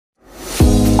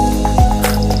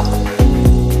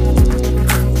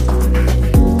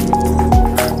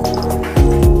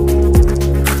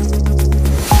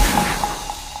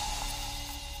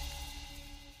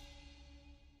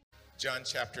John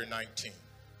chapter 19,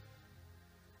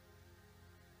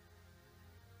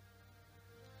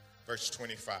 verse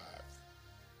 25.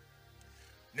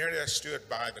 Near there stood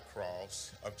by the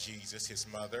cross of Jesus his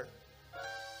mother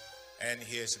and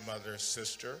his mother's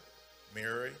sister,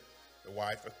 Mary, the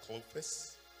wife of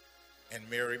Clopas, and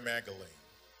Mary Magdalene.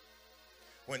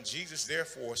 When Jesus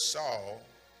therefore saw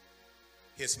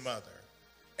his mother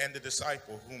and the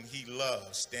disciple whom he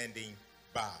loved standing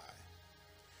by,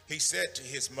 he said to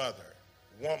his mother,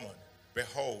 "Woman,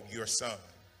 behold your son."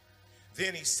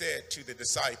 Then he said to the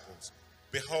disciples,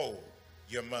 "Behold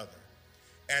your mother."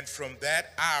 And from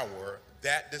that hour,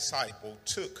 that disciple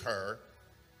took her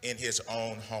in his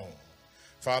own home.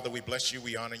 Father, we bless you,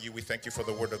 we honor you, we thank you for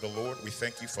the word of the Lord. We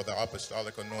thank you for the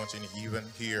apostolic anointing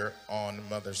even here on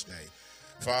Mother's Day.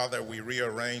 Father, we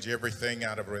rearrange everything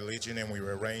out of religion and we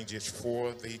rearrange it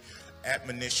for the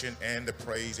admonition and the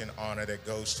praise and honor that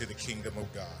goes to the kingdom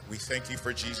of God. We thank you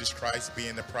for Jesus Christ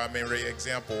being the primary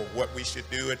example of what we should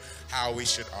do and how we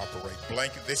should operate.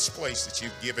 Blanket this place that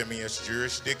you've given me as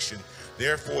jurisdiction.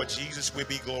 Therefore, Jesus will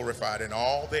be glorified and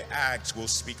all the acts will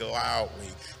speak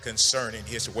loudly concerning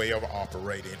his way of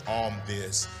operating on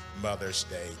this Mother's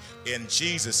Day. In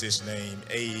Jesus' name,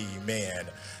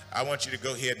 amen. I want you to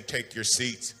go ahead and take your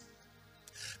seats.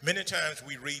 Many times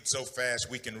we read so fast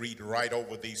we can read right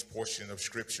over these portions of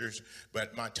scriptures,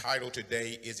 but my title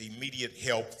today is Immediate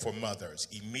Help for Mothers.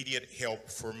 Immediate Help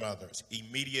for Mothers.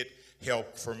 Immediate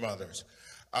Help for Mothers.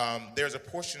 There's a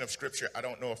portion of scripture, I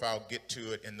don't know if I'll get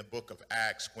to it, in the book of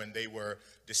Acts when they were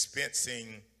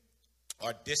dispensing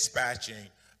or dispatching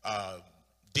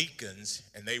deacons,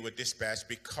 and they were dispatched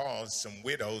because some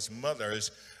widows,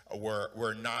 mothers,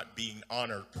 were not being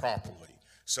honored properly.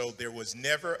 So there was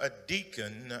never a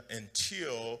deacon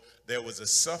until there was a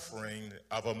suffering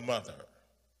of a mother.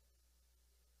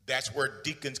 That's where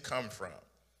deacons come from.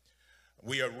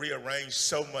 We are rearranged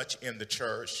so much in the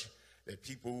church that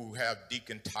people who have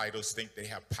deacon titles think they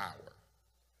have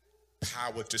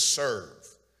power to serve.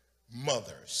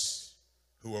 Mothers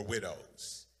who are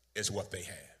widows is what they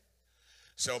have.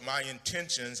 So my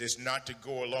intentions is not to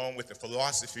go along with the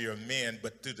philosophy of men,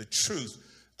 but through the truth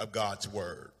of God's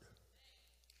word.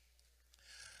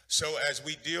 So as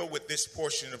we deal with this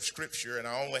portion of scripture, and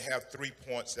I only have 3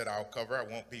 points that I'll cover. I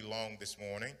won't be long this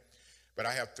morning, but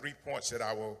I have 3 points that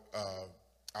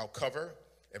I'll cover.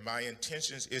 And my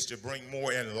intentions is to bring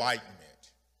more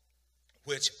enlightenment,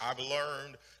 which I've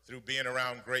learned through being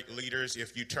around great leaders.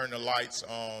 If you turn the lights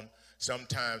on,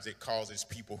 sometimes it causes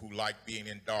people who like being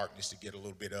in darkness to get a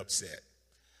little bit upset.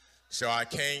 So I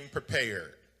came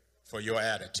prepared for your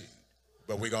attitude,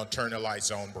 but we're going to turn the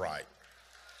lights on bright.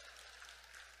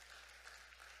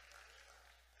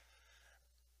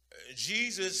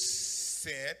 Jesus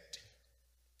sent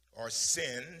or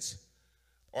sends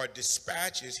or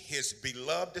dispatches his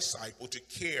beloved disciple to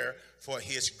care for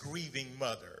his grieving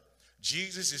mother.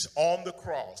 Jesus is on the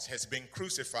cross, has been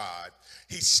crucified.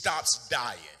 He stops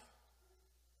dying.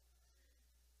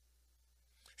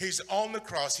 He's on the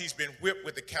cross. He's been whipped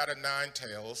with the cat of nine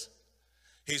tails.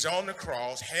 He's on the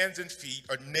cross. Hands and feet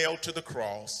are nailed to the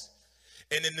cross.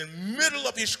 And in the middle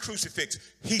of his crucifix,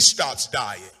 he stops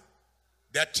dying.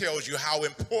 That tells you how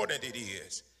important it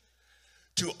is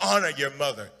to honor your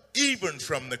mother, even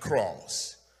from the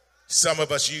cross. Some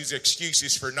of us use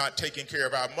excuses for not taking care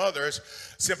of our mothers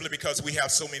simply because we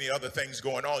have so many other things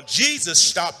going on. Jesus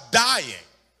stopped dying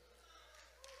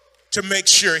to make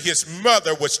sure his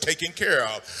mother was taken care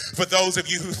of. For those of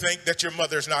you who think that your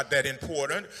mother's not that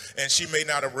important and she may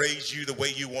not have raised you the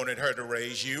way you wanted her to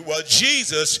raise you, well,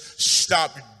 Jesus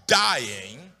stopped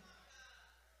dying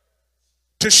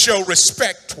to show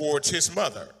respect towards his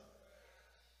mother.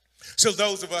 So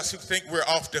those of us who think we're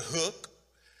off the hook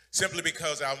simply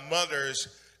because our mothers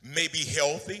may be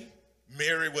healthy,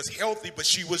 Mary was healthy, but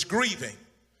she was grieving.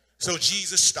 So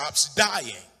Jesus stops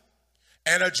dying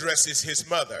and addresses his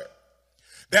mother.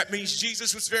 That means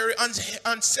Jesus was very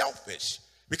unselfish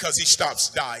because he stops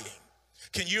dying.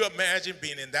 Can you imagine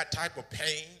being in that type of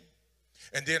pain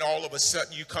and then all of a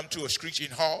sudden you come to a screeching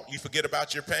halt? You forget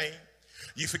about your pain.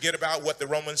 You forget about what the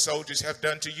Roman soldiers have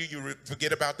done to you. You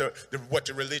forget about what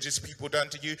the religious people done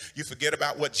to you. You forget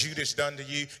about what Judas done to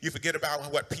you. You forget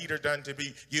about what Peter done to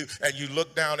you. And you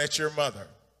look down at your mother.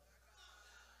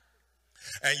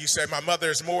 And you say, my mother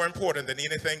is more important than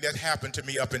anything that happened to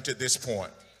me up until this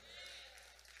point.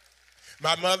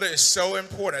 My mother is so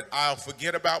important, I'll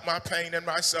forget about my pain and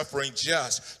my suffering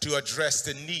just to address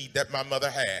the need that my mother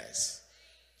has.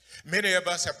 Many of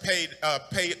us have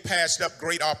passed up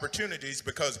great opportunities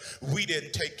because we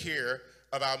didn't take care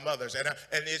of our mothers. And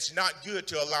it's not good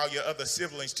to allow your other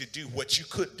siblings to do what you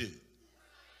could do.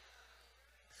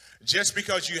 Just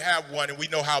because you have one, and we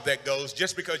know how that goes,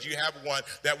 just because you have one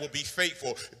that will be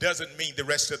faithful doesn't mean the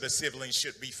rest of the siblings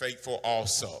should be faithful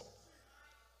also.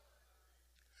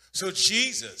 So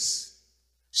Jesus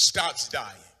stops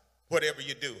dying. Whatever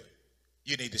you're doing,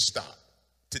 you need to stop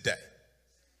today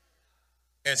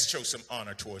and show some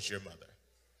honor towards your mother.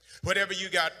 Whatever you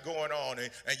got going on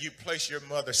and you place your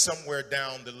mother somewhere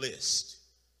down the list,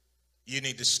 you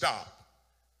need to stop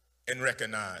and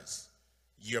recognize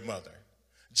your mother.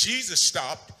 Jesus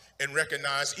stopped and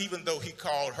recognized, even though he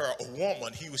called her a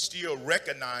woman, he was still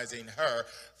recognizing her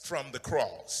from the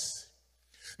cross.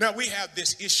 Now, we have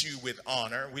this issue with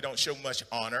honor. We don't show much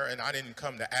honor, and I didn't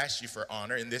come to ask you for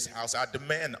honor. In this house, I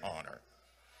demand honor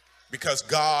because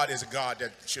God is a God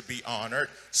that should be honored.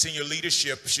 Senior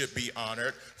leadership should be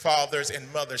honored. Fathers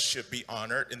and mothers should be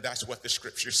honored, and that's what the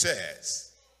scripture says.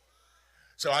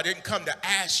 So I didn't come to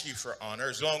ask you for honor.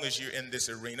 As long as you're in this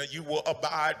arena, you will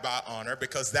abide by honor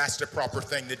because that's the proper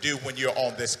thing to do when you're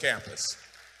on this campus.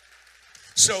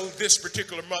 So this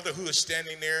particular mother who is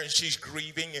standing there and she's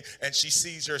grieving and she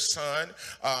sees her son.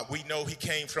 We know he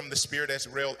came from the spirit as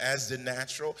well as the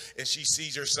natural. And she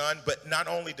sees her son, but not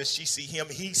only does she see him,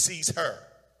 he sees her.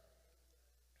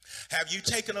 Have you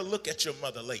taken a look at your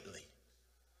mother lately?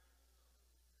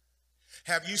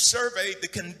 Have you surveyed the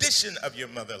condition of your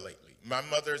mother lately? My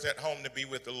mother is at home to be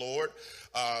with the Lord.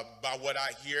 By what I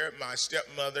hear, my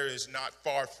stepmother is not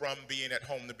far from being at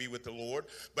home to be with the Lord.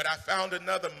 But I found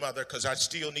another mother because I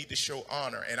still need to show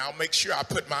honor. And I'll make sure I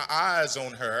put my eyes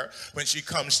on her when she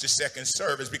comes to second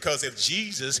service. Because if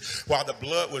Jesus, while the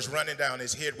blood was running down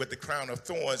his head with the crown of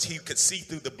thorns, he could see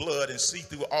through the blood and see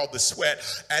through all the sweat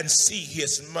and see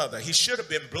his mother. He should have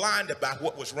been blinded by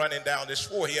what was running down his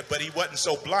forehead, but he wasn't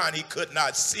so blind he could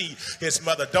not see his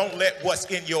mother. Don't let what's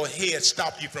in your head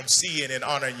stop you from seeing and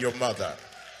honoring your mother.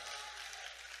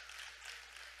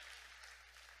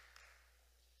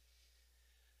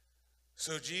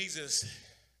 So Jesus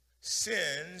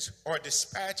sends or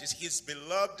dispatches his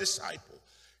beloved disciple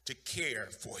to care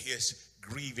for his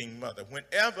grieving mother.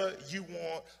 Whenever you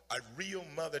want a real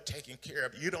mother taken care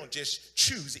of, you don't just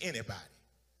choose anybody.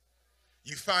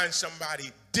 You find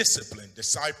somebody disciplined,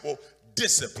 disciple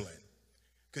discipline,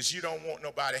 because you don't want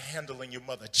nobody handling your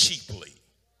mother cheaply.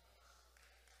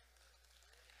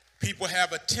 People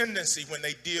have a tendency when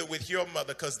they deal with your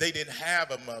mother because they didn't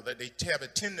have a mother. They have a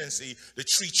tendency to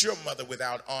treat your mother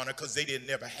without honor because they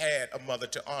never had a mother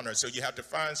to honor. So you have to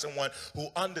find someone who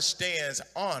understands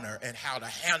honor and how to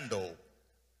handle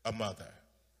a mother.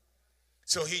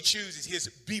 So he chooses his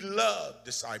beloved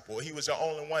disciple. He was the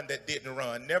only one that didn't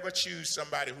run. Never choose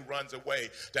somebody who runs away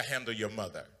to handle your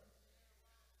mother.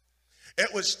 It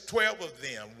was 12 of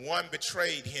them. One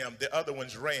betrayed him. The other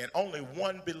ones ran. Only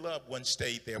one beloved one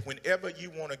stayed there. Whenever you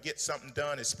want to get something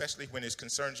done, especially when it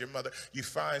concerns your mother, you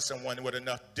find someone with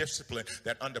enough discipline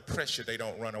that under pressure they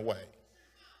don't run away.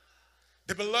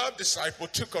 The beloved disciple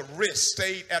took a risk,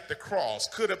 stayed at the cross,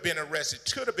 could have been arrested,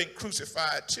 could have been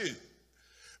crucified too.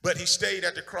 But he stayed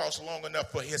at the cross long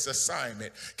enough for his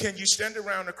assignment. Can you stand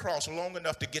around the cross long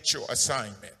enough to get your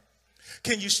assignment?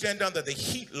 Can you stand under the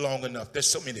heat long enough? There's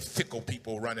so many fickle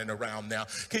people running around now.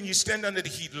 Can you stand under the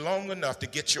heat long enough to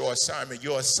get your assignment?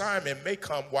 Your assignment may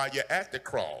come while you're at the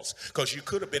cross because you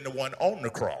could have been the one on the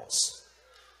cross.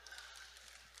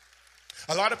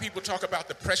 A lot of people talk about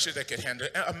the pressure they could handle.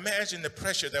 Imagine the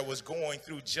pressure that was going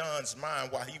through John's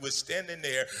mind while he was standing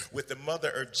there with the mother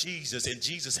of Jesus and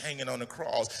Jesus hanging on the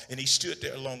cross, and he stood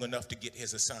there long enough to get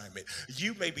his assignment.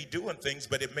 You may be doing things,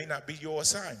 but it may not be your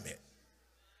assignment.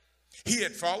 He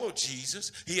had followed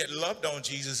Jesus. He had loved on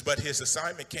Jesus, but his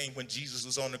assignment came when Jesus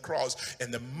was on the cross,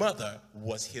 and the mother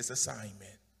was his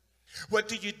assignment. What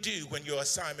do you do when your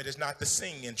assignment is not to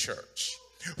sing in church?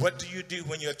 What do you do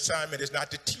when your assignment is not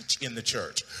to teach in the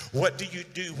church? What do you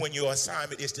do when your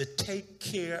assignment is to take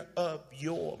care of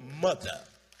your mother?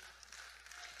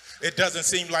 It doesn't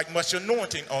seem like much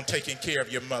anointing on taking care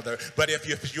of your mother, but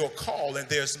if you're called, and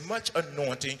there's much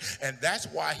anointing, and that's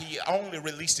why he only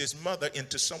released his mother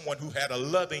into someone who had a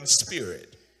loving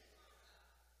spirit.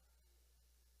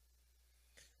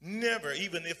 Never,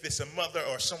 even if it's a mother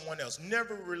or someone else,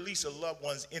 never release a loved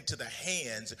one into the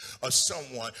hands of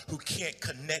someone who can't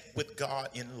connect with God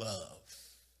in love.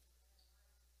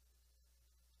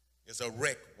 There's a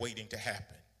wreck waiting to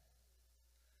happen.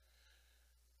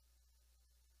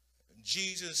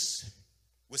 Jesus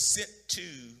was sent to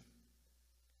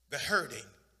the hurting.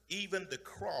 Even the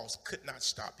cross could not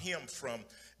stop him from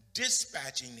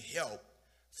dispatching help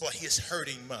for his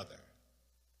hurting mother.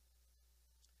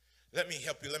 Let me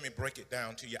help you. Let me break it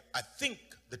down to you. I think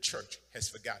the church has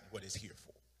forgotten what it's here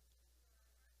for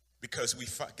because we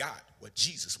forgot what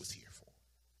Jesus was here for.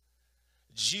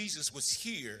 Jesus was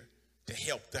here to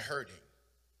help the hurting.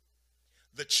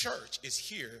 The church is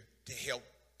here to help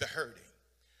the hurting.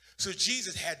 So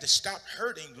Jesus had to stop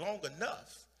hurting long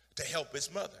enough to help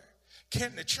his mother.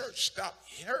 Can the church stop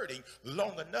hurting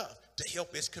long enough to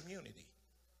help its community?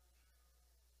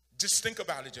 Just think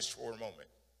about it just for a moment.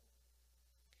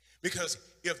 Because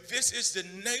if this is the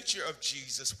nature of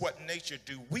Jesus, what nature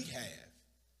do we have?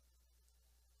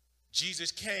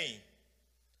 Jesus came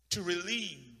to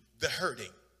relieve the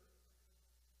hurting.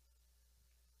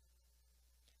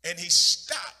 And he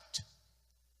stopped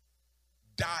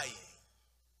dying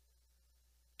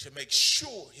to make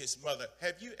sure his mother.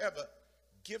 Have you ever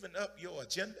given up your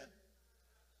agenda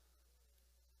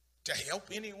to help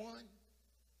anyone,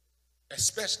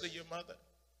 especially your mother?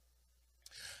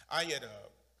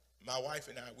 My wife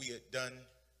and I, we had done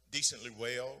decently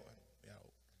well.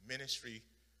 Ministry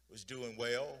was doing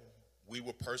well. We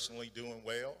were personally doing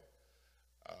well.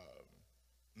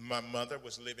 My mother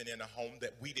was living in a home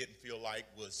that we didn't feel like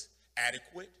was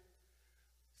adequate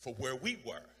for where we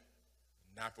were,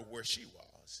 not for where she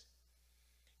was.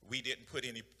 We didn't put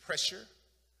any pressure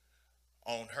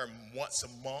on her once a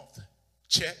month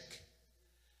check.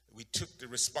 We took the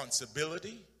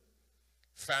responsibility,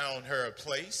 found her a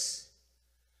place.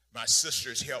 My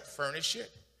sisters helped furnish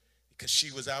it because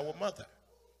she was our mother.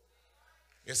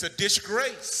 It's a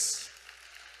disgrace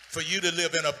for you to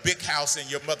live in a big house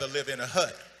and your mother live in a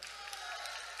hut.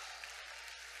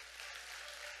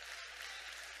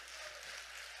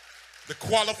 The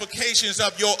qualifications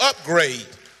of your upgrade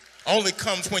only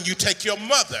comes when you take your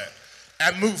mother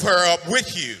and move her up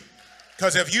with you.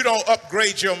 Because if you don't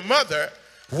upgrade your mother,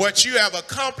 what you have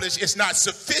accomplished is not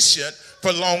sufficient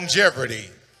for longevity.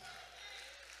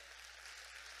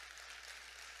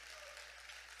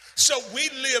 So we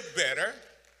live better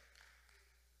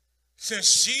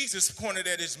since Jesus pointed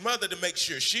at his mother to make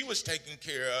sure she was taken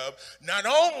care of. Not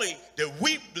only did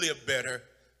we live better,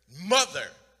 mother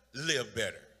lived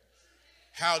better.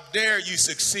 How dare you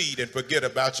succeed and forget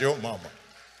about your mama?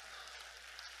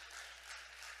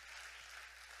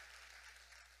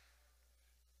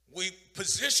 We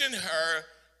positioned her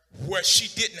where she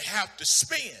didn't have to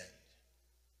spend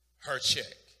her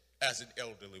check as an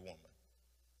elderly woman.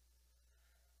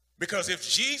 Because if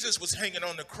Jesus was hanging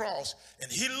on the cross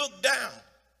and he looked down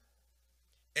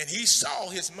and he saw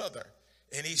his mother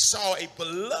and he saw a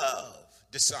beloved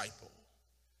disciple,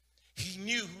 he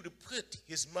knew who to put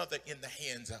his mother in the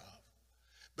hands of.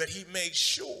 But he made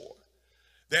sure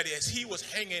that as he was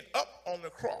hanging up on the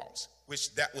cross,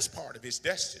 which that was part of his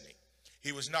destiny,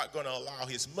 he was not going to allow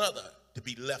his mother to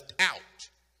be left out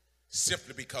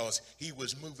simply because he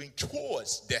was moving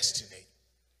towards destiny.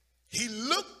 He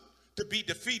looked to be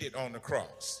defeated on the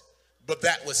cross, but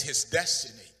that was his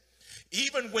destiny.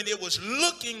 Even when it was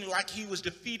looking like he was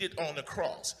defeated on the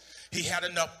cross, he had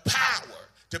enough power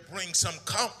to bring some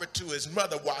comfort to his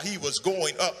mother while he was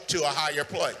going up to a higher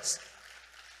place.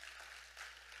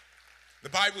 The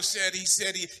Bible said,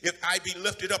 if I be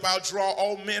lifted up, I'll draw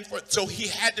all men for it. So he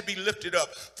had to be lifted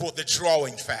up for the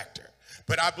drawing factor.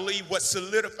 But I believe what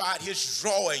solidified his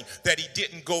drawing, that he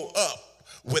didn't go up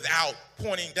without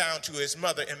pointing down to his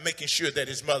mother and making sure that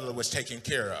his mother was taken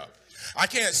care of. I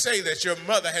can't say that your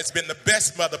mother has been the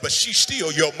best mother, but she's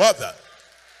still your mother.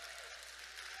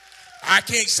 I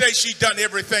can't say she done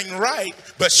everything right,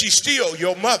 but she's still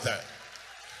your mother.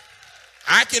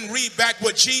 I can read back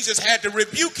what Jesus had to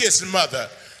rebuke his mother,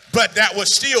 but that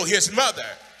was still his mother.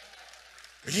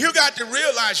 You got to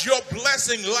realize your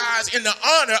blessing lies in the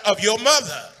honor of your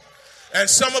mother. And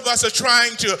some of us are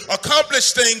trying to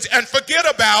accomplish things and forget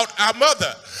about our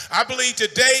mother. I believe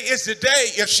today is the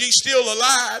day, if she's still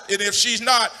alive, and if she's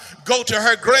not, go to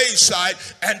her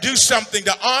gravesite and do something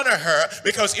to honor her,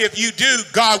 because if you do,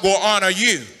 God will honor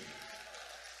you.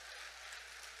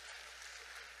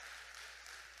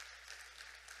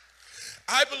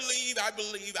 I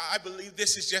believe,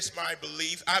 this is just my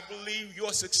belief. I believe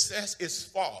your success is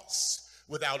false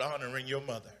without honoring your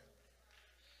mother.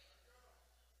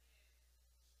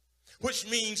 Which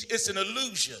means it's an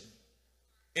illusion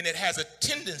and it has a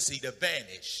tendency to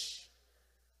vanish.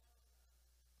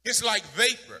 It's like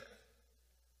vapor.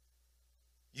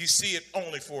 You see it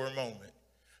only for a moment.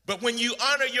 But when you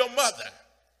honor your mother,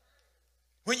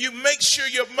 when you make sure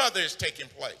your mother is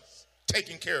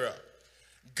taken care of,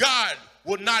 God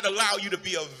will not allow you to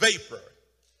be a vapor.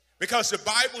 Because the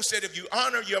Bible said if you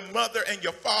honor your mother and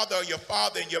your father, or your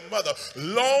father and your mother,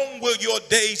 long will your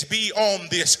days be on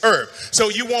this earth. So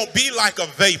you won't be like a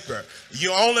vapor.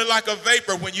 You're only like a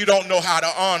vapor when you don't know how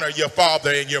to honor your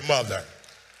father and your mother.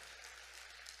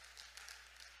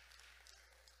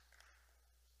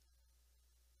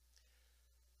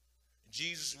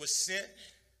 Jesus was sent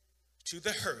to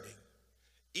the hurting.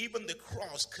 Even the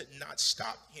cross could not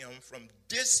stop him from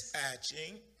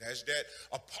dispatching, that's that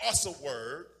apostle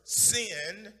word,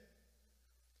 send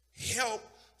help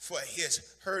for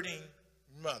his hurting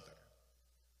mother.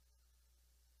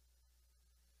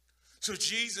 So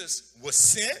Jesus was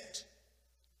sent.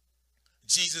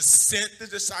 Jesus sent the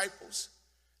disciples.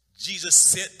 Jesus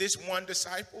sent this one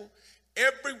disciple.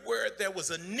 Everywhere there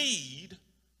was a need,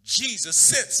 Jesus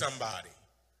sent somebody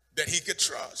that he could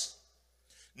trust.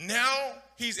 Now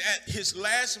he's at his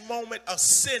last moment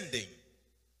ascending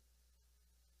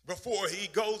before he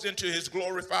goes into his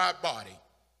glorified body.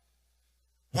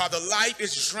 While the life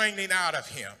is draining out of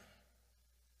him,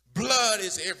 blood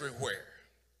is everywhere.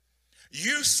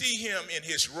 You see him in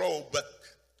his robe, but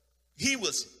he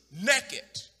was naked,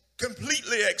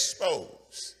 completely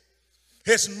exposed.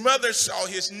 His mother saw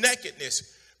his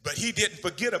nakedness, but he didn't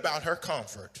forget about her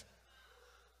comfort.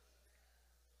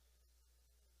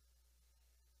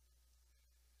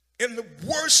 In the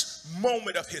worst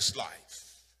moment of his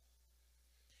life,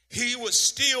 he was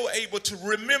still able to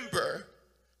remember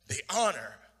the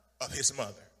honor of his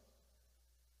mother.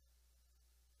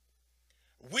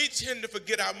 We tend to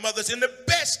forget our mothers in the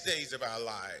best days of our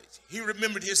lives. He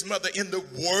remembered his mother in the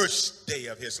worst day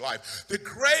of his life. The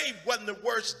grave wasn't the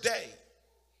worst day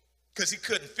because he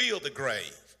couldn't feel the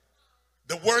grave.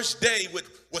 The worst day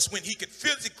was when he could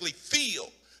physically feel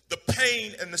the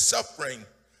pain and the suffering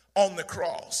on the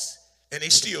cross, and he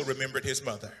still remembered his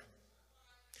mother.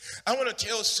 I want to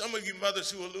tell some of you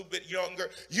mothers who are a little bit younger,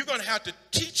 you're going to have to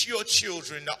teach your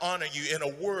children to honor you in a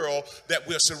world that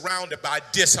we're surrounded by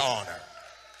dishonor.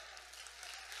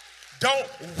 Don't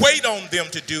wait on them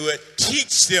to do it.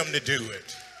 Teach them to do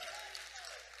it.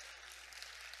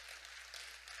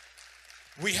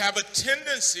 We have a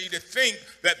tendency to think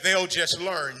that they'll just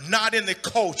learn, not in the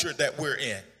culture that we're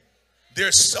in.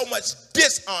 There's so much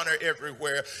dishonor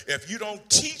everywhere. If you don't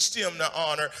teach them to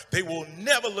honor, they will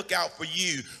never look out for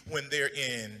you when they're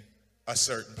in a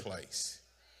certain place.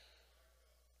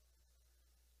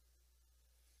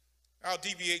 I'll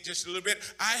deviate just a little bit.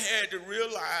 I had to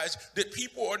realize that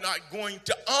people are not going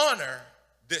to honor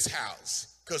this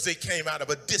house because they came out of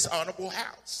a dishonorable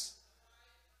house.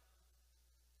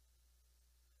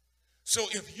 So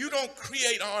if you don't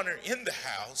create honor in the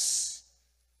house,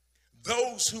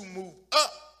 those who move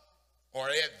up or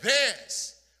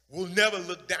advance will never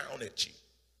look down at you.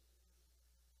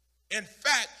 In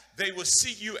fact, they will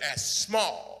see you as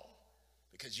small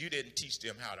because you didn't teach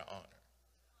them how to honor.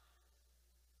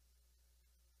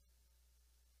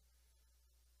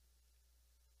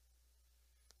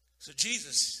 So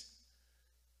Jesus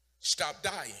stopped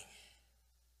dying.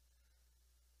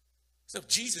 So if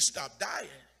Jesus stopped dying,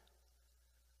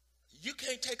 you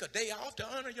can't take a day off to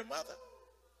honor your mother.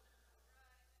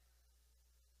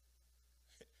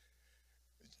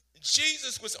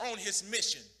 Jesus was on his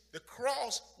mission. The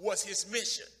cross was his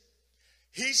mission.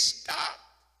 He stopped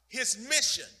his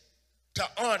mission to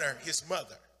honor his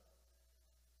mother.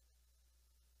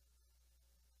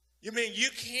 You mean you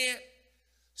can't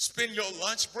spend your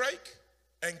lunch break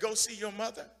and go see your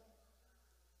mother?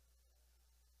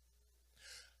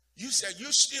 You said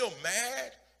you're still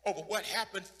mad over what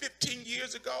happened 15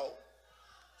 years ago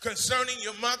concerning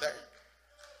your mother?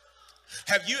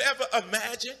 Have you ever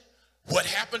imagined what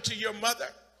happened to your mother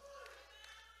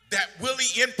that really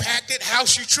impacted how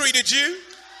she treated you?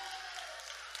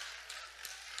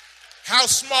 How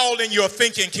small in your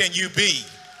thinking can you be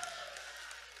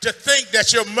to think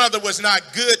that your mother was not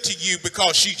good to you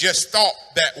because she just thought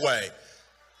that way?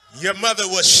 Your mother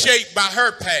was shaped by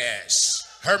her past.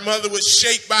 Her mother was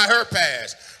shaped by her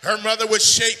past. Her mother was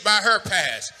shaped by her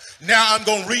past. Now I'm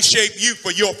going to reshape you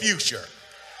for your future.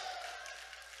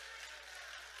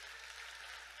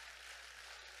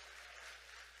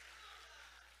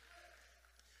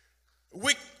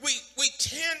 We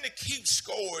tend to keep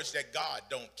scores that God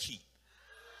don't keep.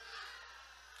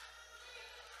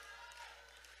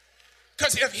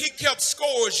 Because if he kept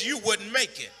scores, you wouldn't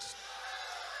make it.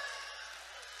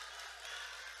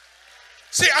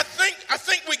 See, I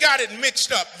think we got it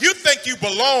mixed up. You think you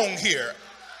belong here.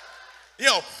 You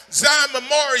know, Zion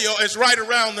Memorial is right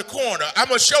around the corner. I'm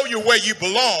going to show you where you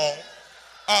belong.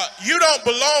 You don't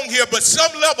belong here, but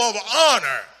some level of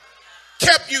honor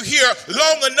kept you here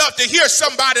long enough to hear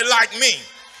somebody like me.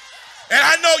 And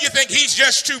I know you think he's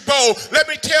just too bold. Let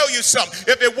me tell you something.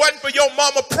 If it wasn't for your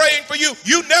mama praying for you,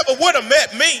 you never would have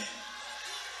met me.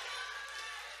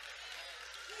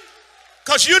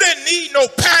 Because you didn't need no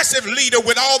passive leader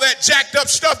with all that jacked up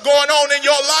stuff going on in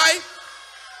your life.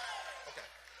 Okay.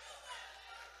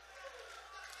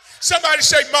 Somebody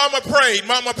say, Mama prayed,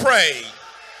 Mama prayed.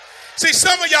 See,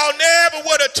 some of y'all never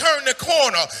would have turned the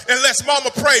corner unless Mama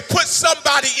prayed. Put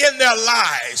somebody in their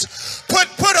lives. Put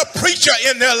a preacher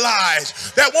in their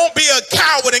lives that won't be a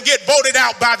coward and get voted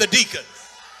out by the deacon.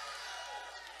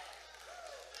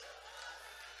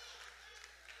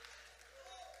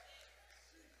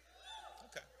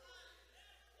 Okay.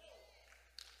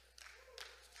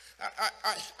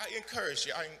 I encourage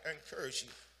you. I encourage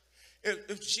you.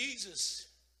 If Jesus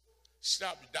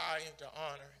stopped dying to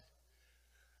honor,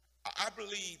 I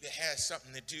believe it has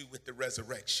something to do with the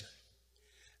resurrection.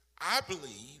 I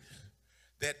believe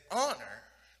that honor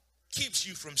keeps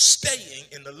you from staying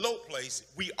in the low place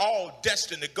we all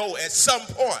destined to go at some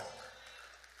point.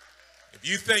 If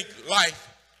you think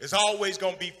life is always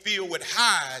going to be filled with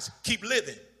highs, keep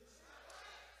living.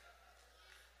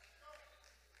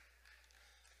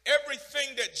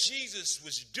 Everything that Jesus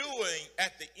was doing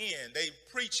at the end, they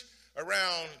preach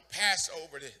around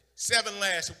Passover, the 7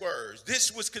 last words.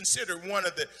 This was considered one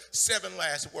of the 7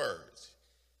 last words.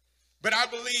 But I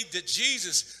believe that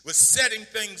Jesus was setting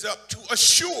things up to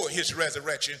assure his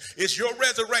resurrection. Is your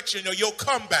resurrection or your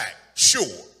comeback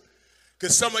sure?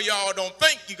 Because some of y'all don't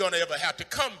think you're going to ever have to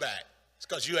come back. It's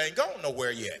because you ain't gone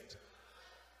nowhere yet.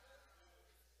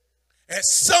 At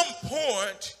some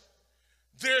point,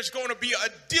 there's going to be a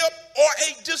dip or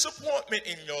a disappointment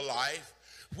in your life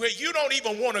where you don't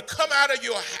even want to come out of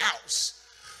your house.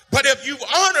 But if you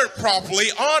honor properly,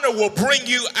 honor will bring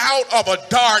you out of a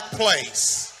dark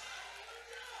place.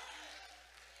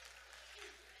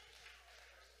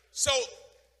 So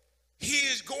he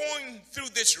is going through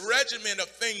this regimen of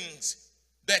things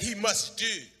that he must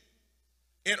do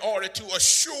in order to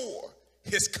assure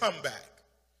his comeback.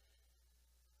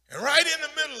 And right in the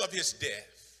middle of his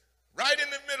death, right in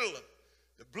the middle of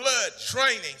the blood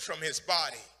draining from his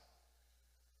body,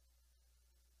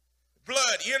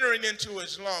 blood entering into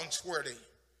his lungs, squirting,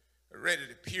 ready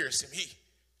to pierce him,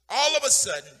 all of a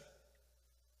sudden,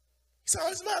 he saw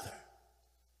his mother.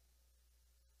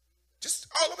 Just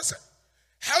all of a sudden.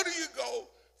 How do you go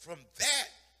from that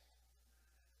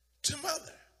to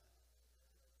mother?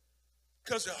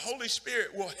 Because the Holy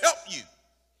Spirit will help you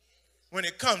when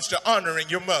it comes to honoring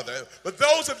your mother. But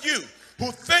those of you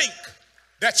who think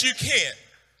that you can't,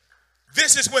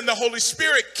 this is when the Holy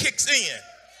Spirit kicks in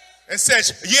and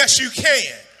says, yes, you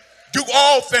can do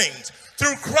all things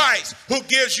through Christ who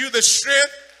gives you the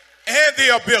strength and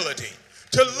the ability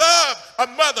to love a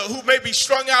mother who may be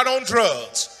strung out on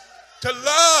drugs, to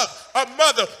love a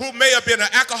mother who may have been an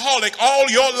alcoholic all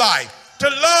your life, to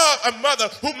love a mother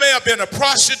who may have been a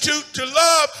prostitute, to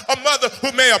love a mother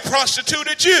who may have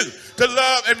prostituted you, to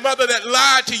love a mother that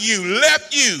lied to you,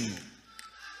 left you,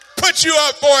 put you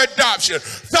up for adoption,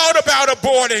 thought about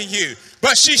aborting you,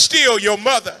 but she's still your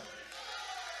mother.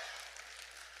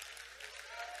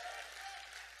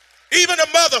 Even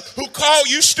a mother who called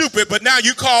you stupid, but now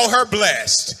you call her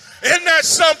blessed. Isn't that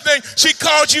something? She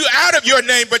called you out of your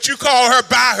name, but you call her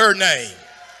by her name.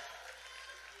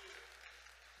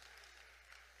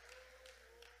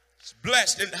 It's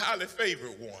blessed and highly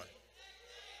favored one.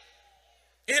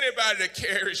 Anybody that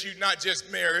carries you, not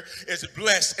just married, is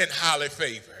blessed and highly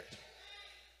favored.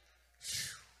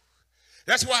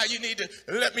 That's why you need to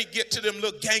let me get to them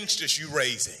little gangsters you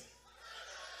raising,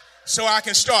 so I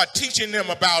can start teaching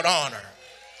them about honor.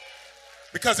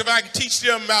 Because if I can teach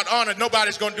them about honor,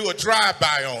 nobody's going to do a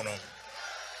drive-by on them.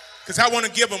 Because I want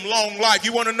to give them long life.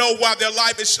 You want to know why their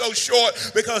life is so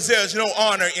short? Because there's no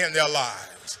honor in their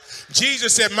lives.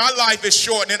 Jesus said, my life is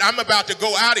short and I'm about to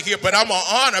go out of here, but I'm going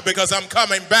to honor because I'm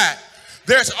coming back.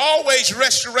 There's always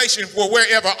restoration for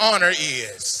wherever honor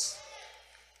is.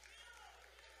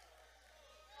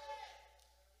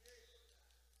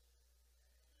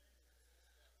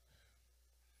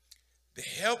 The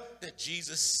help that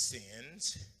Jesus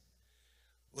sends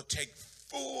will take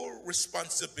full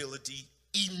responsibility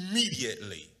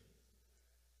immediately.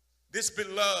 This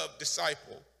beloved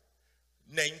disciple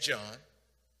named John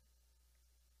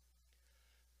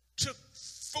took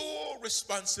full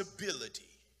responsibility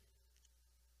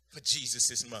for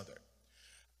Jesus' mother.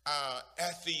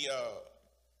 At the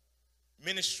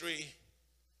ministry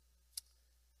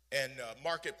and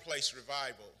marketplace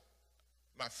revival,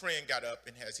 my friend got up,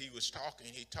 and as he was talking,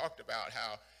 he talked about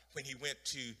how when he went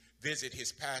to visit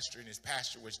his pastor and his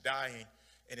pastor was dying,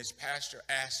 and his pastor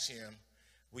asked him,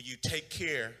 will you take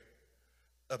care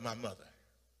of my mother?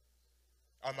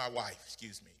 Or my wife,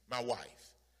 excuse me, my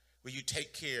wife. Will you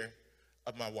take care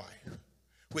of my wife?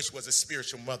 Which was a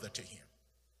spiritual mother to him.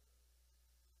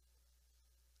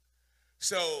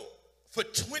 So for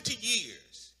 20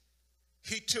 years,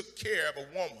 he took care of a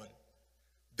woman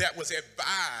that was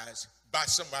advised by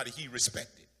somebody he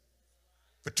respected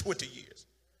for 20 years.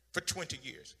 for 20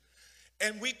 years.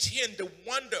 And we tend to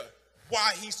wonder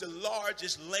why he's the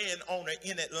largest landowner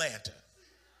in Atlanta.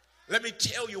 Let me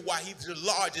tell you why he's the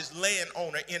largest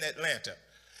landowner in Atlanta.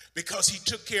 Because he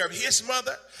took care of his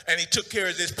mother and he took care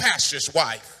of his pastor's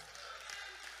wife.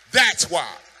 That's why.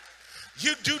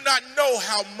 You do not know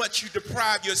how much you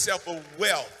deprive yourself of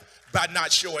wealth by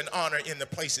not showing honor in the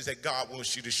places that God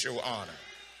wants you to show honor.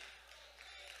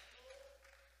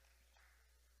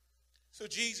 So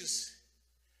Jesus,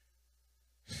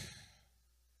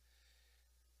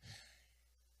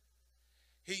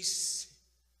 he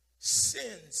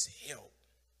sends help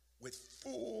with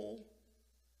full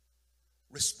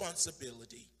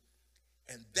responsibility,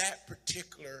 and that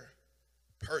particular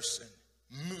person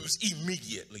moves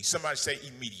immediately. Somebody say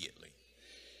immediately.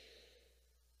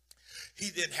 He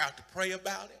didn't have to pray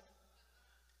about it.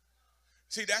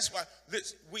 See, that's why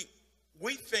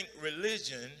we think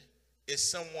religion is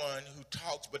someone who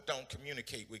talks but don't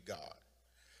communicate with God.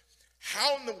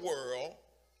 How in the world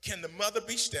can the mother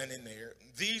be standing there?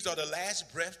 These are the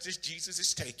last breaths that Jesus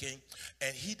is taking,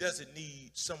 and he doesn't need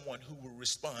someone who will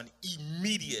respond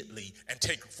immediately and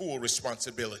take full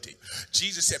responsibility.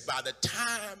 Jesus said, by the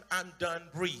time I'm done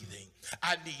breathing,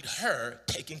 I need her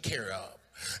taken care of.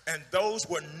 And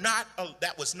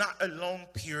that was not a long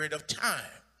period of time.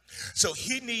 So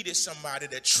he needed somebody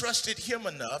that trusted him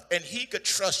enough, and he could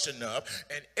trust enough,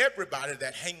 and everybody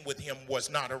that hang with him was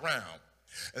not around.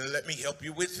 And let me help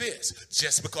you with this.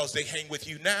 Just because they hang with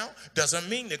you now doesn't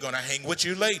mean they're going to hang with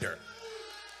you later.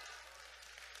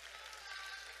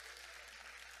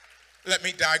 Let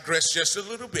me digress just a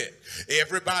little bit.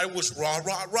 Everybody was rah,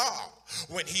 rah, rah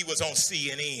when he was on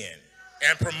CNN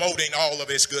and promoting all of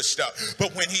his good stuff.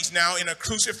 But when he's now in a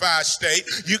crucified state,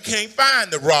 you can't find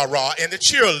the rah, rah and the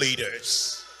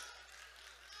cheerleaders.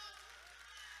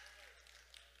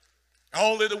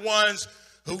 Only the ones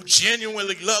who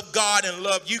genuinely love God and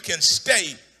love you can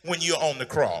stay when you're on the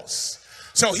cross.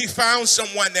 So he found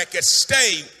someone that could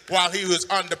stay while he was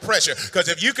under pressure. Because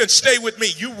if you can stay with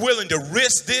me, you're willing to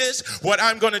risk this, what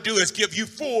I'm going to do is give you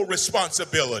full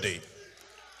responsibility.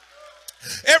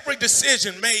 Every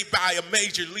decision made by a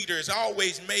major leader is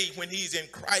always made when he's in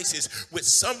crisis with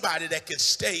somebody that can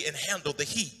stay and handle the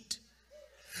heat.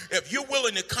 If you're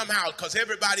willing to come out because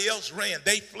everybody else ran,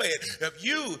 they fled. If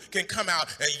you can come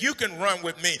out and you can run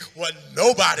with me, well,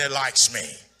 nobody likes me.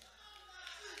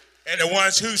 And the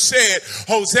ones who said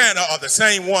Hosanna are the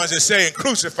same ones that saying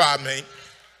crucify me.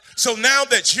 So now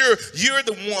that you're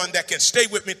the one that can stay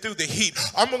with me through the heat,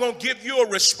 I'm going to give you a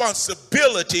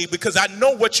responsibility because I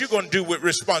know what you're going to do with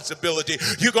responsibility.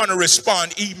 You're going to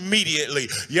respond immediately.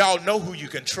 Y'all know who you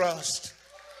can trust.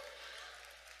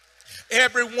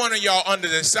 Every one of y'all under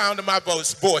the sound of my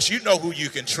voice, you know who you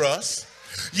can trust.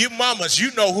 You mamas,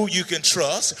 you know who you can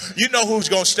trust. You know who's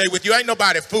going to stay with you. Ain't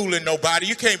nobody fooling nobody.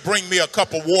 You can't bring me a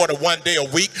cup of water one day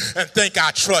a week and think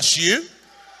I trust you.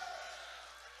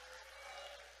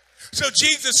 So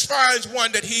Jesus finds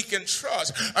one that he can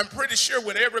trust. I'm pretty sure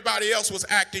when everybody else was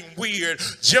acting weird,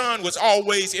 John was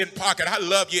always in pocket. I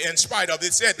love you in spite of it.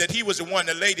 It said that he was the one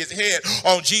that laid his head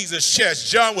on Jesus' chest.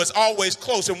 John was always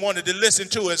close and wanted to listen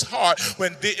to his heart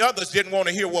when the others didn't want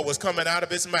to hear what was coming out of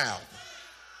his mouth.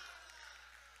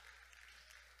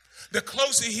 The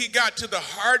closer he got to the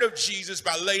heart of Jesus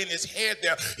by laying his head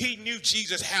there, he knew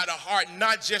Jesus had a heart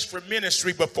not just for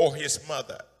ministry but for his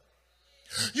mother.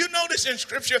 You notice in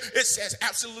scripture it says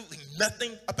absolutely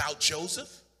nothing about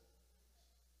Joseph.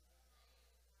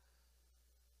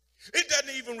 It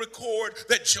doesn't even record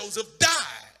that Joseph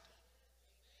died.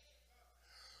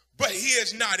 But he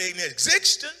is not in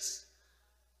existence.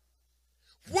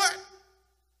 What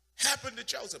happened to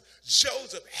Joseph?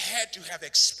 Joseph had to have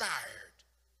expired.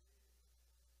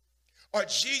 Or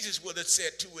Jesus would have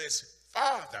said to his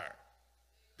father,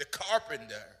 the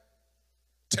carpenter,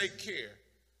 take care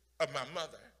of my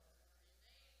mother.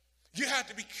 You have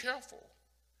to be careful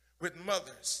with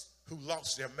mothers who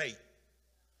lost their mate.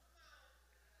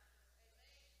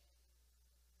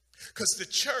 Because the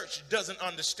church doesn't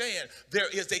understand there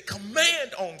is a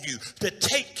command on you to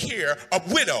take care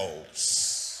of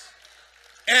widows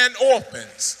and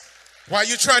orphans while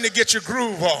you're trying to get your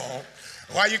groove on,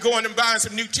 while you're going and buying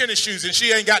some new tennis shoes and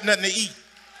she ain't got nothing to eat.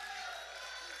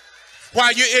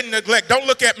 While you're in neglect. Don't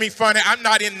look at me funny. I'm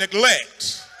not in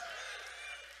neglect.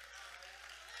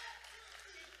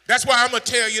 That's why I'm going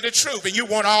to tell you the truth. And you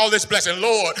want all this blessing.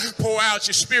 Lord, pour out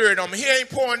your spirit on me. He ain't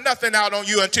pouring nothing out on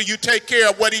you until you take care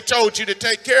of what he told you to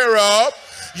take care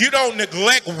of. You don't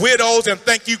neglect widows and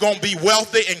think you're going to be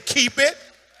wealthy and keep it.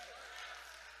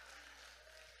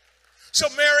 So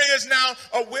Mary is now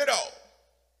a widow.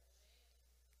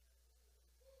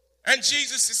 And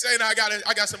Jesus is saying, I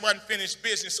got some unfinished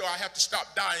business, so I have to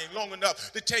stop dying long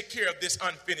enough to take care of this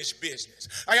unfinished business.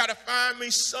 I got to find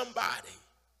me somebody.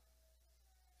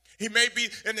 He may be,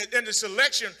 in the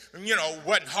selection,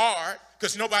 wasn't hard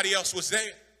because nobody else was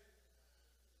there.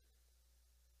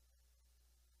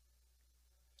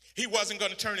 He wasn't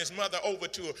going to turn his mother over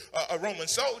to a Roman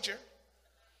soldier.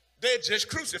 They had just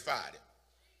crucified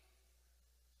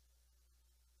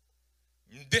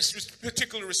him. This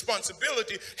particular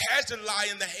responsibility has to lie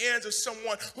in the hands of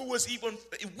someone who was even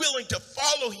willing to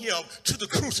follow him to the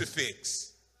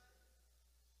crucifix.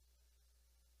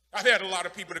 I've had a lot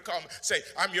of people to call me, say,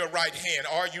 I'm your right hand.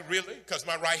 Are you really? Because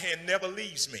my right hand never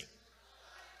leaves me.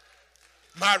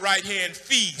 My right hand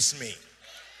feeds me.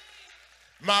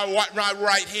 My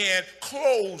right hand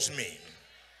clothes me.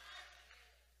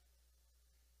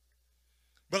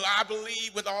 But I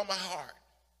believe with all my heart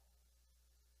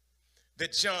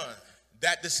that John,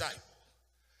 that disciple,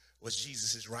 was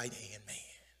Jesus' right-hand man.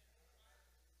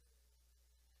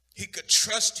 He could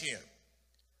trust him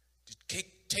to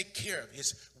take care of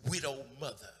his widowed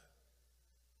mother.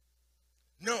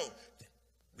 No,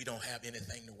 we don't have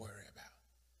anything to worry about.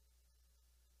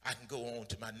 I can go on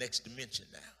to my next dimension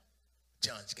now.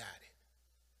 John's got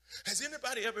it. Has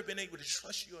anybody ever been able to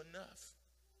trust you enough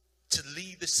to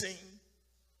leave the scene,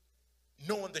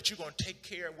 knowing that you're going to take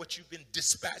care of what you've been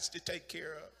dispatched to take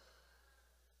care of?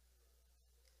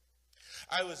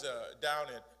 I was down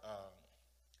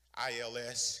at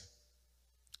ILS,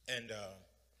 and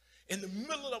in the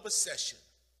middle of a session,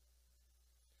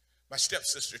 my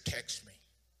stepsister texted me,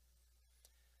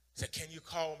 said, can you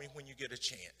call me when you get a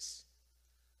chance?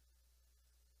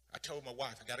 I told my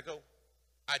wife, I got to go.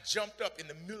 I jumped up in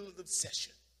the middle of the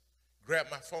session, grabbed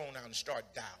my phone out and started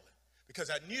dialing, because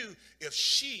I knew if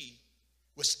she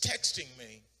was texting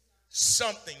me,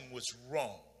 something was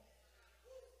wrong.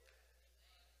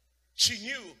 She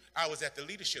knew I was at the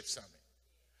leadership summit,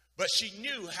 but she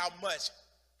knew how much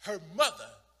her mother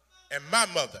and my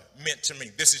mother meant to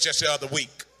me. This is just the other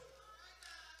week.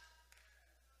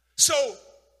 So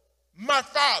my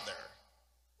father,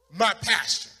 my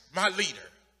pastor, my leader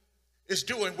is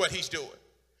doing what he's doing.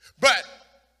 But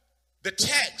the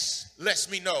text lets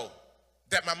me know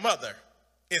that my mother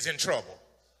is in trouble.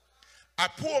 I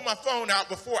pulled my phone out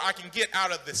before I can get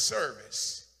out of the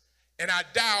service, and I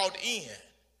dialed in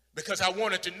because I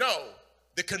wanted to know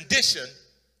the condition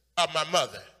of my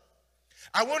mother.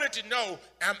 I wanted to know,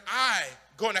 am I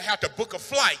going to have to book a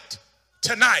flight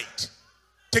tonight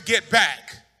to get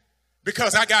back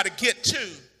because I got to get to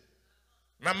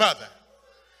my mother?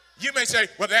 You may say,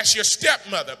 well, that's your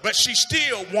stepmother, but she's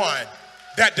still one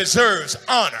that deserves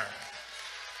honor.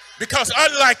 Because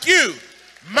unlike you,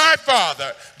 my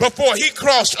father, before he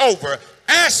crossed over,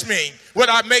 asked me would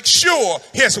I make sure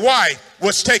his wife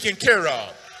was taken care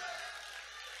of.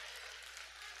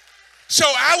 So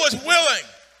I was willing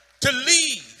to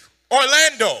leave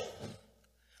Orlando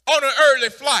on an early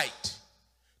flight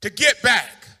to get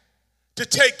back to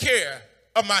take care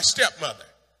of my stepmother.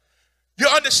 You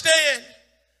understand?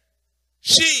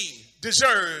 She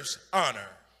deserves honor.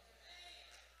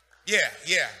 Yeah.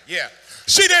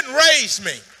 She didn't raise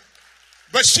me,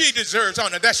 but she deserves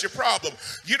honor. That's your problem.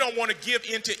 You don't want to give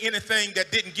into anything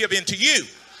that didn't give into you.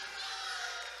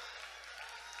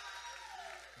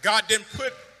 God didn't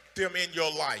put them in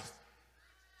your life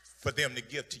for them to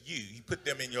give to you. He put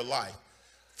them in your life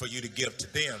for you to give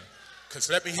to them. Because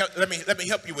let me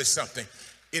help you with something.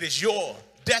 It is your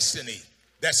destiny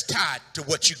that's tied to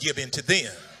what you give into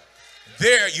them.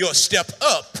 They're your step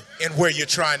up in where you're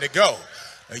trying to go.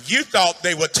 You thought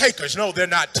they were takers. No, they're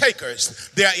not takers.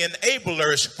 They're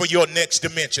enablers for your next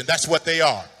dimension. That's what they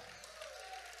are.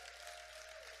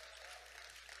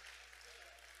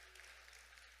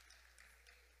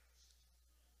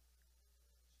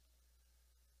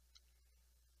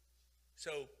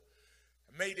 So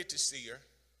I made it to see her.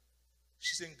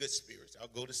 She's in good spirits. I'll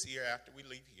go to see her after we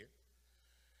leave here.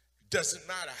 Doesn't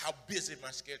matter how busy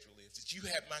my schedule is. If you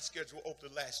had my schedule over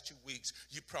the last 2 weeks,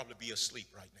 you'd probably be asleep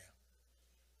right now.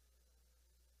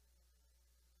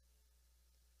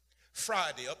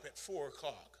 Friday up at 4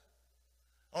 o'clock,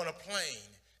 on a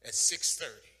plane at 6:30,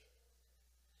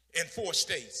 in 4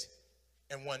 states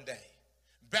in 1 day.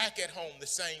 Back at home the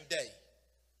same day.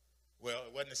 Well,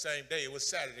 it wasn't the same day. It was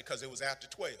Saturday because it was after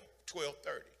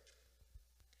 12:30.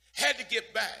 Had to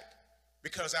get back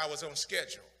because I was on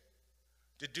schedule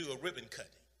to do a ribbon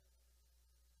cutting.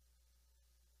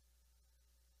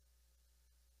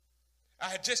 I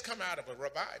had just come out of a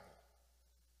revival.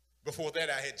 Before that,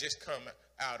 I had just come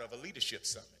out of a leadership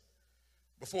summit.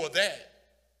 Before that,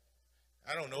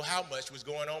 I don't know how much was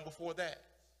going on before that.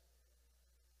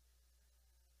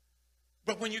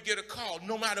 But when you get a call,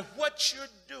 no matter what you're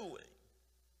doing,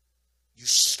 you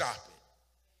stop it.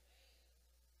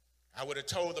 I would have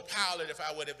told the pilot if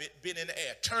I would have been in the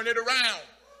air, turn it around.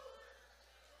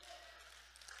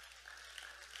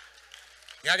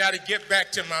 I got to get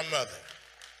back to my mother.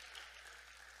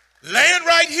 Laying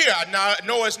right here. I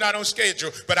know it's not on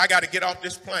schedule, but I got to get off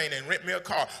this plane and rent me a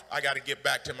car. I got to get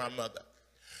back to my mother.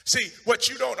 See, what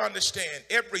you don't understand,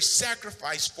 every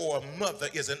sacrifice for a mother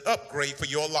is an upgrade for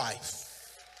your life.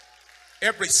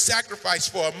 Every sacrifice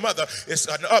for a mother is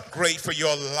an upgrade for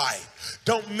your life.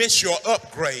 Don't miss your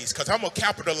upgrades, because I'm going to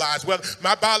capitalize. Well,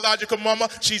 my biological mama,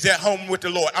 she's at home with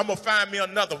the Lord. I'm going to find me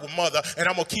another mother, and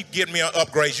I'm going to keep getting me an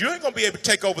upgrade. You ain't going to be able to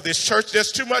take over this church.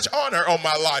 There's too much honor on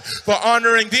my life. For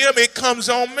honoring them, it comes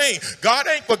on me. God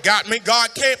ain't forgot me.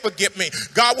 God can't forget me.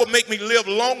 God will make me live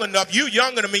long enough. You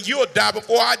younger than me, you'll die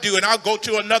before I do, and I'll go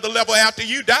to another level after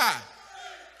you die.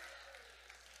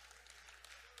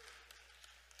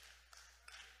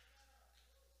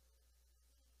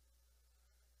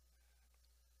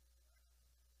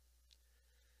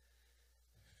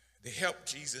 The help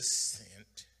Jesus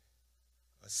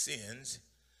sends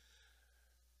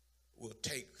will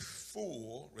take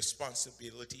full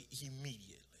responsibility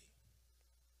immediately.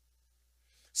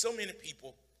 So many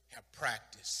people have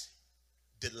practiced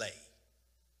delay.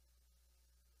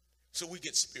 So we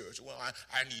get spiritual. Well,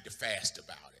 I need to fast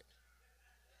about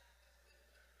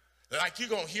it. Like you're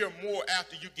going to hear more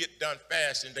after you get done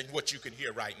fasting than what you can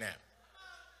hear right now.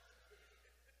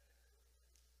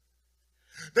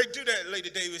 They do that, Lady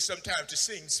Davis, sometimes to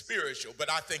seem spiritual, but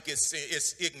I think it's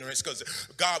ignorance, because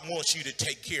God wants you to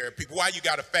take care of people. Why you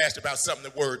got to fast about something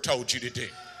the word told you to do?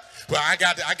 Well, I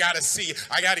got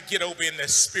to get over in the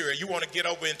spirit. You want to get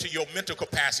over into your mental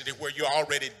capacity where you're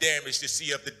already damaged to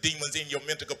see if the demons in your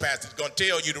mental capacity is going to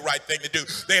tell you the right thing to do.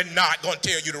 They're not going to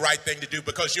tell you the right thing to do,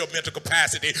 because your mental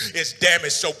capacity is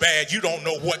damaged so bad you don't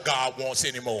know what God wants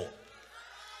anymore.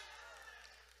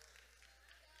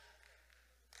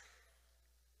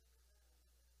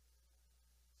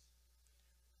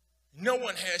 No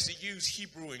one has to use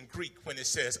Hebrew and Greek when it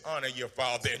says honor your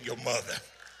father and your mother.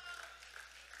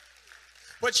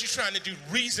 What you're trying to do,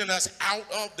 reason us out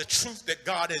of the truth that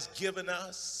God has given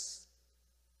us.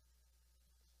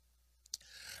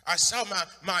 I saw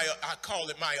I call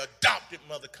it my adopted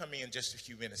mother come in just a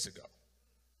few minutes ago.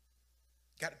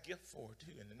 Got a gift for her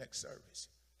too in the next service.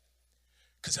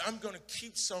 Because I'm going to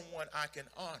keep someone I can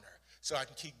honor so I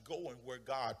can keep going where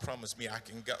God promised me I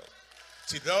can go.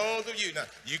 See, those of you, now,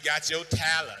 you got your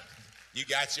talent, you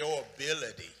got your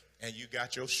ability, and you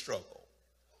got your struggle.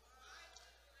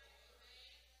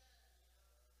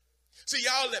 See,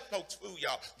 y'all let folks fool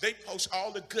y'all. They post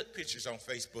all the good pictures on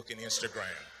Facebook and Instagram.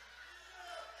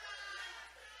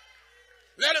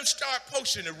 Let them start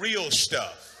posting the real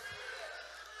stuff.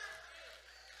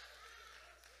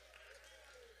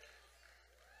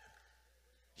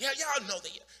 Yeah, y'all know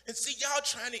that. And see, y'all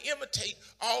trying to imitate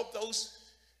all those.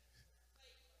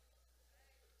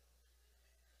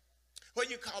 What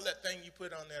do you call that thing you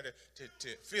put on there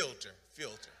to filter?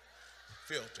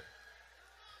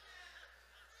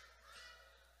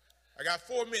 I got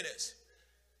 4 minutes.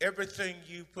 Everything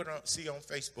you see on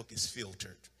Facebook is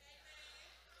filtered.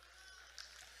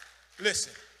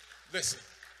 Listen.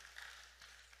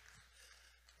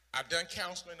 I've done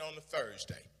counseling on the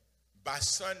Thursday. By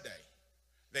Sunday,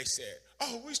 they said,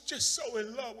 oh, we're just so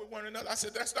in love with one another. I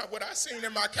said, that's not what I seen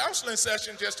in my counseling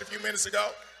session just a few minutes ago.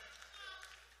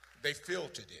 They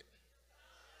filtered it.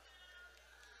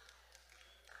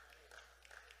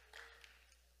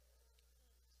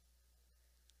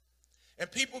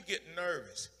 And people get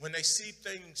nervous when they see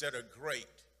things that are great.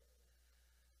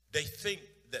 They think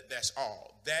that that's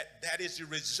all. That is the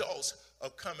result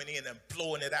of coming in and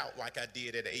blowing it out like I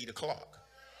did at 8 o'clock.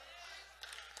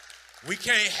 We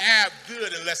can't have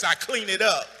good unless I clean it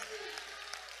up.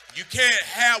 You can't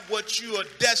have what you are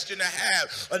destined to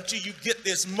have until you get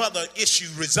this mother issue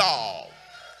resolved.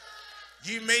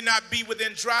 You may not be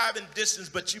within driving distance,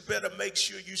 but you better make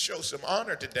sure you show some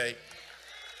honor today.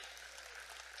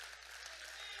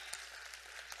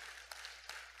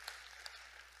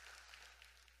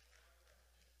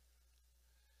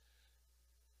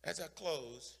 As I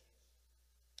close,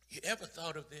 you ever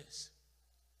thought of this?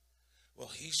 Well,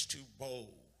 he's too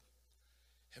bold.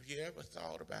 Have you ever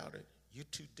thought about it? You're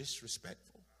too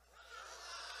disrespectful.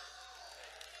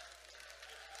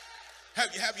 Have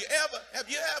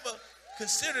you ever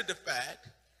considered the fact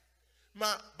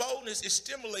my boldness is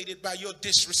stimulated by your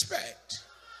disrespect?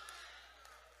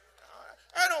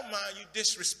 I don't mind you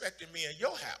disrespecting me in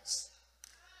your house,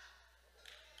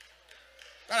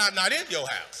 but I'm not in your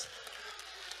house.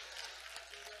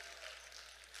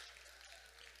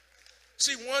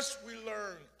 See, once we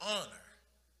learn honor,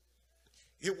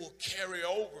 it will carry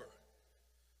over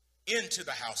into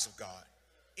the house of God,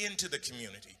 into the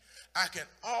community. I can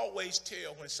always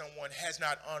tell when someone has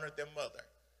not honored their mother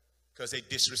because they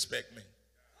disrespect me.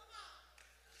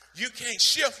 You can't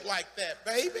shift like that,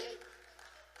 baby.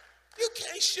 You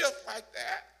can't shift like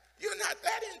that. You're not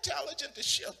that intelligent to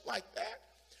shift like that.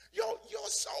 Your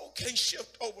soul can't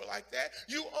shift over like that.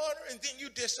 You honor and then you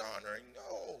dishonoring.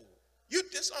 No, you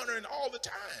dishonoring all the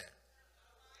time.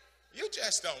 You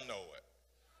just don't know it.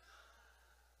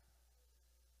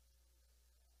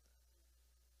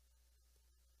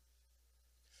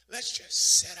 Let's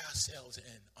just set ourselves in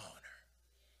honor.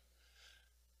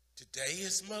 Today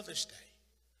is Mother's Day.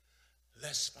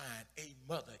 Let's find a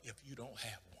mother if you don't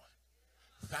have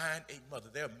one. Find a mother.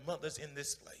 There are mothers in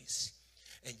this place.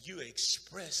 And you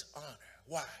express honor.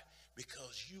 Why?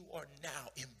 Because you are now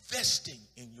investing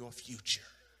in your future.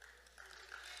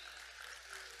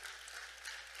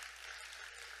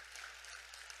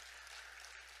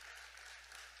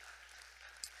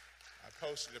 I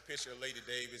posted a picture of Lady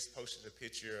Davis, posted a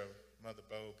picture of Mother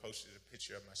Bo, posted a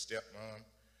picture of my stepmom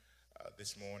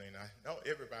this morning. I know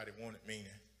everybody wanted me to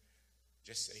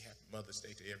just say Happy Mother's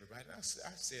Day to everybody. And I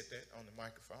said that on the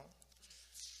microphone.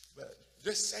 But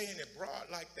just saying it broad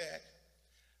like that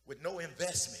with no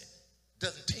investment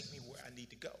doesn't take me where I need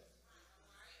to go.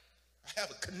 I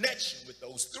have a connection with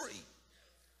those three.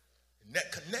 And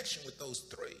that connection with those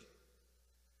three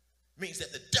means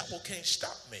that the devil can't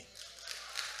stop me.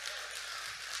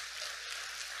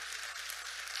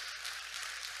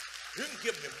 You can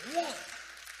give me one.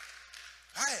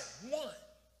 I have one.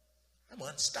 I'm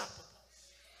unstoppable.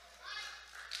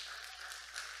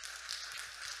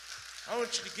 I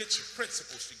want you to get your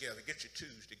principles together, get your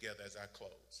twos together as I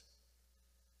close.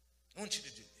 I want you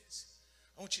to do this.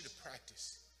 I want you to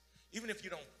practice. Even if you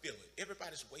don't feel it.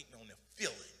 Everybody's waiting on the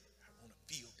feeling. I want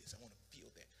to feel this. I want to feel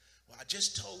that. Well, I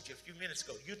just told you a few minutes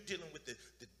ago, you're dealing with the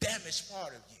damaged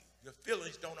part of you. Your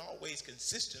feelings don't always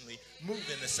consistently move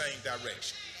in the same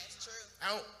direction. That's true.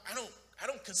 I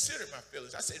don't consider my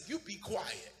feelings. I said, you be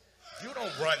quiet. You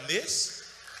don't run this.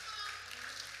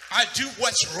 I do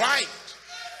what's right.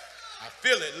 I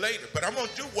feel it later, but I'm going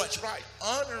to do what's right.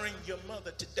 Honoring your mother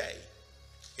today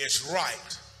is right.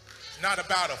 It's not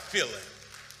about a feeling.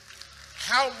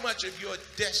 How much of your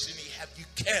destiny have you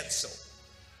canceled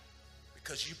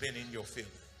because you've been in your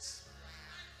feelings?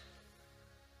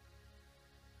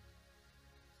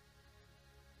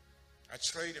 I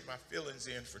traded my feelings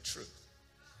in for truth.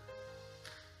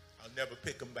 I'll never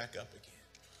pick them back up again.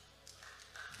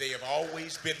 They have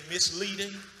always been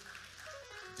misleading.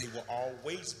 They will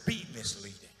always be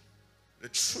misleading. The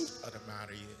truth of the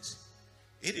matter is,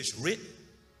 it is written,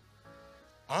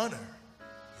 honor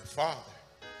your father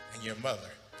and your mother.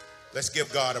 Let's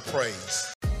give God a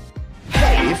praise.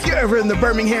 Hey, if you're ever in the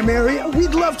Birmingham area,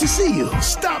 we'd love to see you.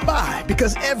 Stop by,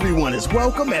 because everyone is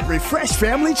welcome at Refresh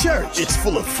Family Church. It's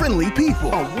full of friendly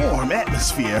people, a warm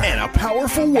atmosphere, and a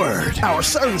powerful word. Our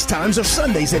service times are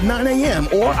Sundays at 9 a.m.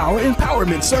 or our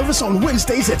empowerment service on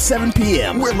Wednesdays at 7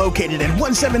 p.m. We're located at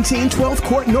 117 12th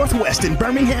Court Northwest in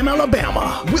Birmingham,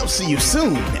 Alabama. We'll see you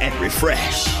soon at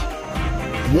Refresh.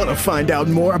 Want to find out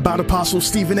more about Apostle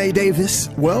Stephen A. Davis?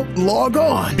 Well, log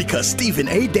on, because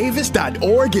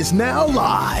StephenADavis.org is now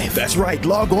live. That's right,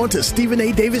 log on to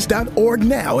StephenADavis.org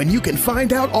now and you can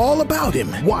find out all about him,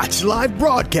 watch live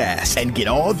broadcasts, and get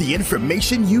all the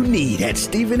information you need at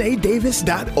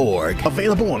StephenADavis.org.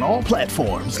 Available on all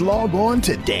platforms. Log on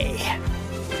today.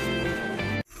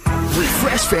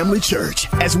 Refresh Family Church.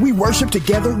 As we worship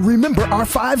together, remember our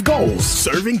 5 goals: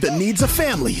 serving the needs of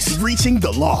families, reaching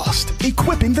the lost,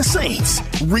 equipping the saints,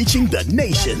 reaching the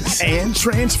nations, and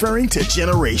transferring to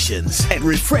generations. At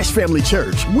Refresh Family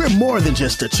Church, we're more than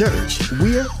just a church.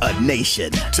 We're a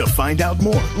nation. To find out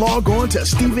more, log on to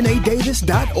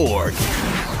StephenADavis.org.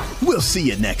 We'll see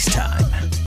you next time.